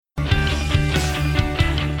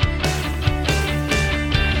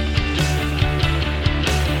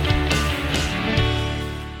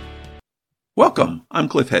Welcome. I'm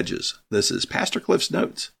Cliff Hedges. This is Pastor Cliff's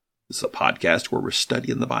Notes. This is a podcast where we're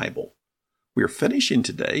studying the Bible. We're finishing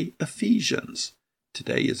today Ephesians.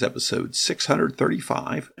 Today is episode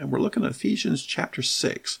 635, and we're looking at Ephesians chapter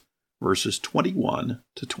 6, verses 21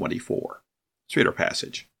 to 24. Let's read our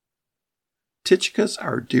passage. Tychicus,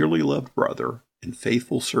 our dearly loved brother and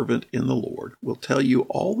faithful servant in the Lord, will tell you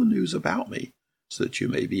all the news about me so that you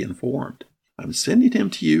may be informed. I'm sending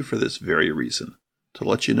him to you for this very reason, to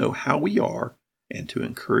let you know how we are and to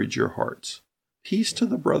encourage your hearts. Peace to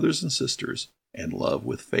the brothers and sisters, and love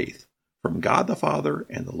with faith, from God the Father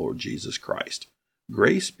and the Lord Jesus Christ.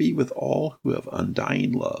 Grace be with all who have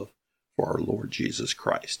undying love for our Lord Jesus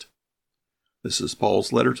Christ. This is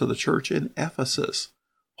Paul's letter to the church in Ephesus.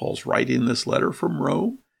 Paul's writing this letter from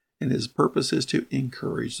Rome, and his purpose is to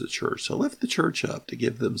encourage the church, to lift the church up, to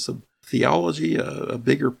give them some theology, a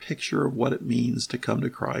bigger picture of what it means to come to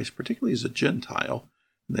Christ, particularly as a Gentile.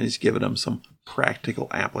 And then he's given them some practical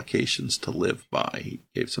applications to live by. He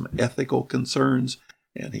gave some ethical concerns,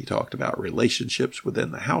 and he talked about relationships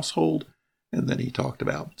within the household, and then he talked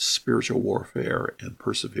about spiritual warfare and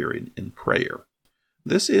persevering in prayer.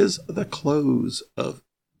 This is the close of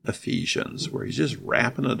Ephesians, where he's just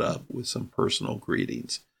wrapping it up with some personal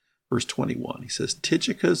greetings. Verse 21, he says,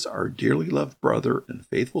 Tychicus, our dearly loved brother and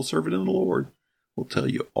faithful servant in the Lord, will tell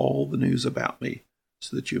you all the news about me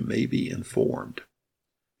so that you may be informed.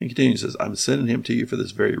 And continues, says, I'm sending him to you for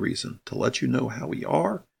this very reason, to let you know how we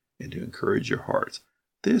are and to encourage your hearts.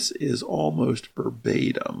 This is almost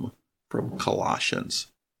verbatim from Colossians.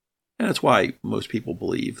 And that's why most people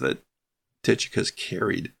believe that Tychicus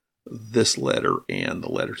carried this letter and the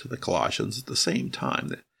letter to the Colossians at the same time.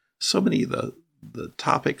 That so many of the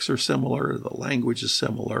topics are similar, the language is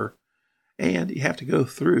similar, and you have to go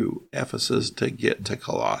through Ephesus to get to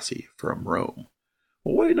Colossae from Rome.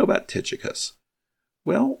 Well, what do you know about Tychicus?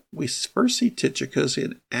 Well, we first see Tychicus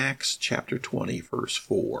in Acts chapter 20, verse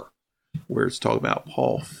 4, where it's talking about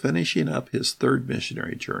Paul finishing up his third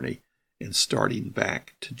missionary journey and starting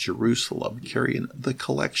back to Jerusalem, carrying the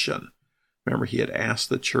collection. Remember, he had asked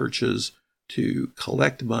the churches to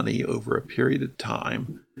collect money over a period of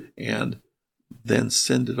time and then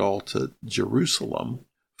send it all to Jerusalem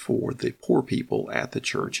for the poor people at the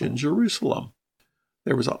church in Jerusalem.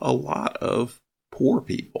 There was a lot of poor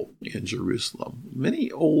people in Jerusalem. Many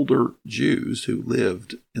older Jews who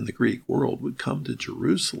lived in the Greek world would come to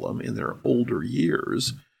Jerusalem in their older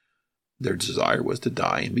years. Their desire was to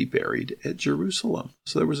die and be buried at Jerusalem.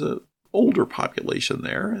 So there was an older population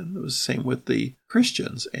there, and it was the same with the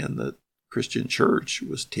Christians, and the Christian church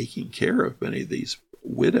was taking care of many of these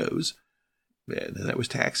widows, and that was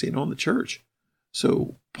taxing on the church.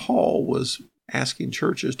 So Paul was asking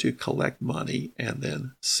churches to collect money and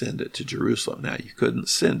then send it to Jerusalem. Now, you couldn't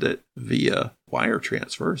send it via wire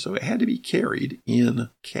transfer, so it had to be carried in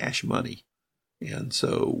cash money. And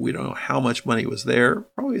so we don't know how much money was there,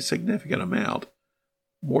 probably a significant amount,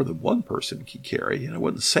 more than one person could carry, and it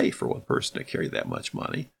wasn't safe for one person to carry that much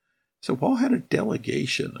money. So Paul had a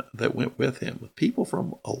delegation that went with him, with people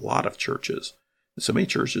from a lot of churches. And so many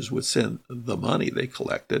churches would send the money they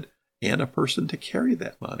collected and a person to carry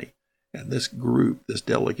that money. And this group, this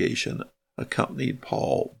delegation, accompanied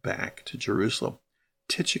Paul back to Jerusalem.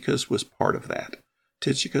 Tychicus was part of that.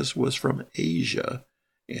 Tychicus was from Asia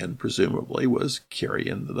and presumably was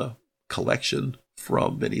carrying the collection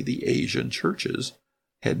from many of the Asian churches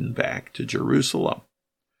heading back to Jerusalem.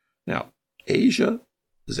 Now, Asia,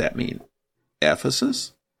 does that mean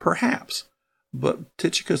Ephesus? Perhaps. But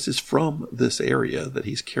Tychicus is from this area that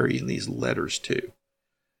he's carrying these letters to.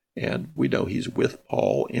 And we know he's with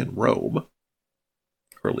Paul in Rome,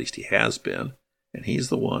 or at least he has been, and he's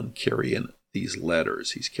the one carrying these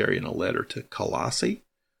letters. He's carrying a letter to Colossae,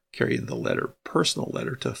 carrying the personal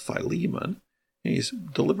letter to Philemon, and he's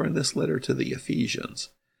delivering this letter to the Ephesians.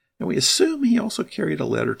 And we assume he also carried a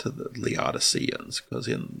letter to the Laodiceans, because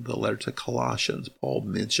in the letter to Colossians, Paul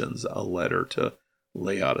mentions a letter to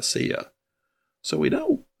Laodicea. So we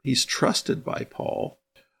know he's trusted by Paul,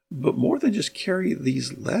 but more than just carry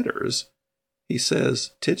these letters, he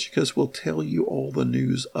says, Tychicus will tell you all the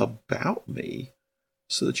news about me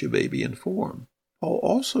so that you may be informed. Paul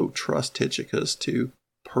also trusts Tychicus to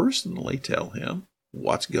personally tell him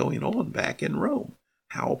what's going on back in Rome,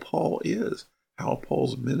 how Paul is, how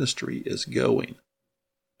Paul's ministry is going.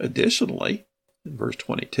 Additionally, in verse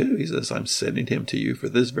 22, he says, I'm sending him to you for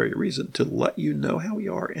this very reason, to let you know how we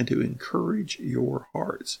are and to encourage your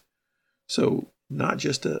hearts. So not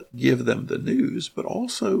just to give them the news, but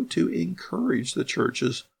also to encourage the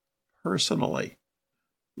churches personally.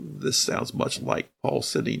 This sounds much like Paul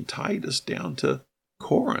sending Titus down to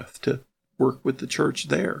Corinth to work with the church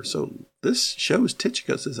there. So this shows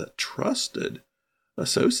Tychicus is a trusted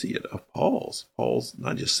associate of Paul's. Paul's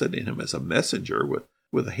not just sending him as a messenger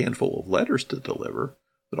with a handful of letters to deliver,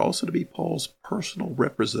 but also to be Paul's personal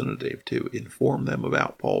representative to inform them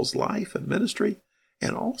about Paul's life and ministry,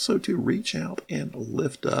 and also to reach out and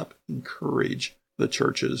lift up, encourage the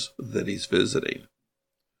churches that he's visiting.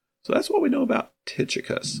 So that's what we know about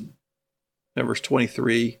Tychicus. In verse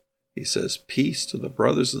 23, he says, "Peace to the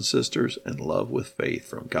brothers and sisters and love with faith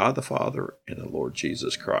from God the Father and the Lord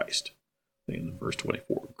Jesus Christ." In verse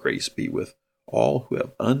 24, "Grace be with all who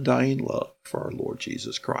have undying love for our Lord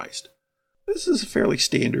Jesus Christ." This is a fairly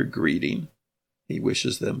standard greeting. He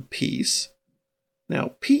wishes them peace.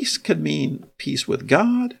 Now, peace can mean peace with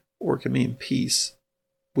God, or it can mean peace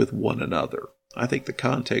with one another. I think the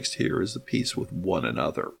context here is the peace with one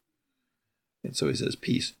another. And so he says,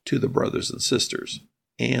 peace to the brothers and sisters,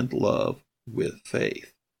 and love with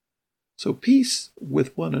faith. So peace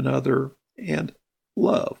with one another and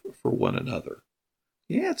love for one another.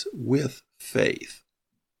 Yeah, it's with faith.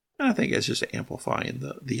 And I think it's just amplifying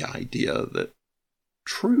the idea that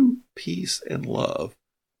true peace and love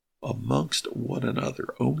amongst one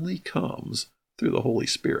another only comes through the Holy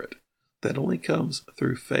Spirit. That only comes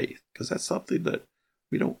through faith, because that's something that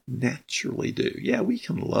we don't naturally do. Yeah, we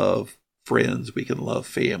can love friends, we can love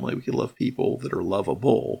family, we can love people that are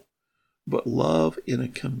lovable, but love in a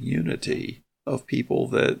community of people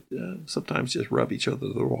that sometimes just rub each other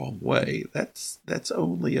the wrong way, that's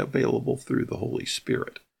only available through the Holy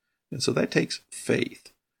Spirit. And so that takes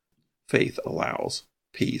faith. Faith allows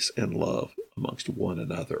peace and love amongst one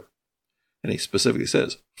another. And he specifically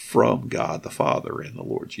says, from God the Father and the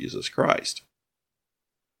Lord Jesus Christ.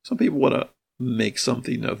 Some people want to make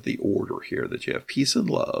something of the order here, that you have peace and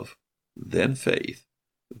love, then faith,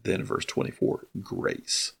 then verse 24,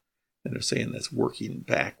 grace. And they're saying that's working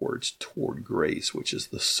backwards toward grace, which is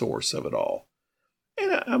the source of it all.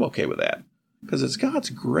 And I'm okay with that, because it's God's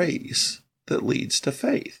grace that leads to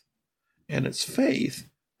faith. And it's faith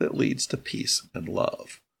that leads to peace and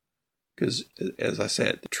love. Because, as I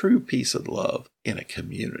said, the true peace and love in a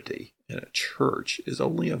community, in a church, is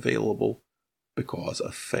only available because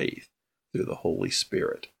of faith through the Holy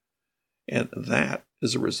Spirit. And that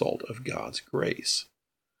is a result of God's grace.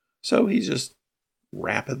 So he's just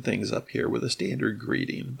wrapping things up here with a standard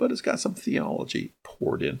greeting, but it's got some theology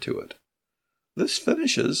poured into it. This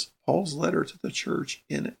finishes Paul's letter to the church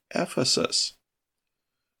in Ephesus.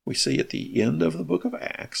 We see at the end of the book of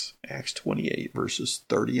Acts, Acts 28, verses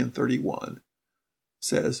 30 and 31,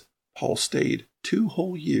 says, Paul stayed 2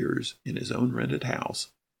 whole years in his own rented house,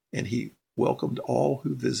 and he welcomed all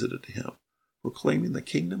who visited him, proclaiming the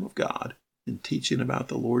kingdom of God and teaching about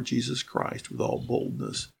the Lord Jesus Christ with all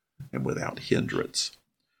boldness and without hindrance.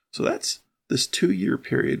 So that's this 2-year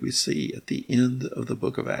period we see at the end of the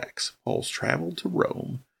book of Acts. Paul's traveled to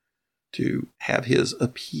Rome to have his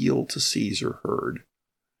appeal to Caesar heard.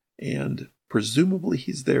 And presumably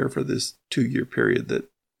he's there for this 2-year period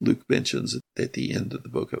that Luke mentions at the end of the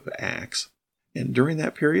book of Acts. And during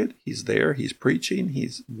that period, he's there, he's preaching,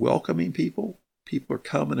 he's welcoming people. People are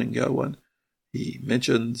coming and going. He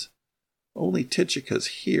mentions only Tychicus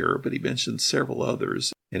here, but he mentions several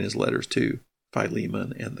others in his letters to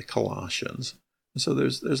Philemon and the Colossians. And so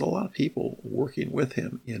there's a lot of people working with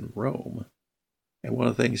him in Rome. And one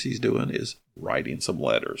of the things he's doing is writing some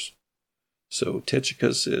letters. So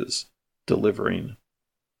Tychicus is delivering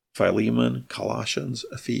Philemon, Colossians,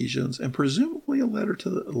 Ephesians, and presumably a letter to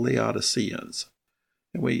the Laodiceans.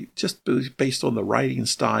 And we, just based on the writing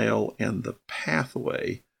style and the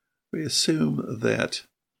pathway, we assume that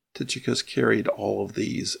Tychicus carried all of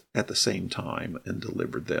these at the same time and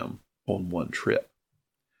delivered them on one trip.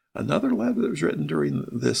 Another letter that was written during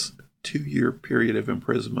this 2-year period of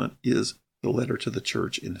imprisonment is the letter to the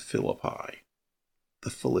church in Philippi, the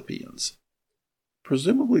Philippians.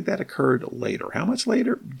 Presumably that occurred later. How much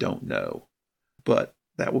later? Don't know. But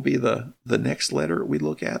that will be the next letter we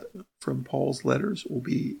look at from Paul's letters, will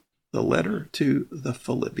be the letter to the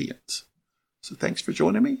Philippians. So thanks for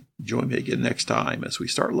joining me. Join me again next time as we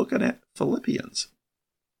start looking at Philippians.